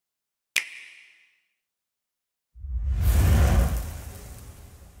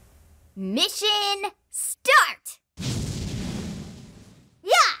Mission start!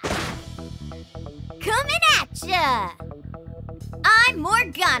 Yeah! Coming at ya! I'm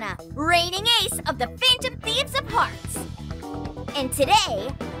Morgana, reigning ace of the Phantom Thieves of Hearts. And today,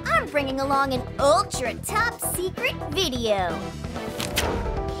 I'm bringing along an ultra top secret video.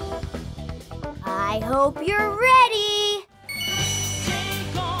 I hope you're ready!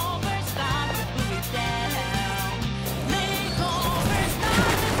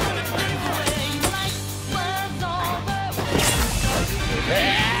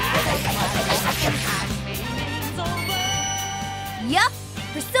 Yup,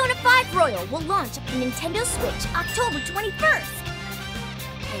 Persona 5 Royal will launch on the Nintendo Switch October 21st.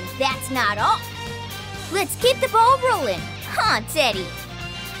 And that's not all. Let's keep the ball rolling, huh, Teddy?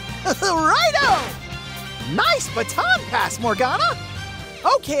 Righto! Nice baton pass, Morgana!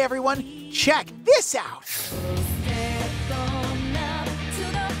 Okay, everyone, check this out.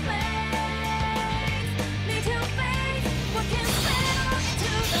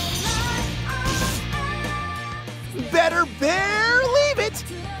 Better believe it!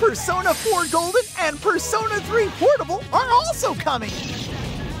 Persona 4 Golden and Persona 3 Portable are also coming!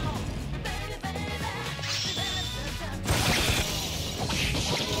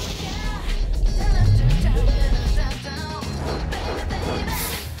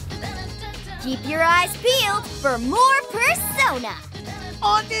 Keep your eyes peeled for more Persona!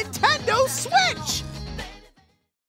 On Nintendo Switch!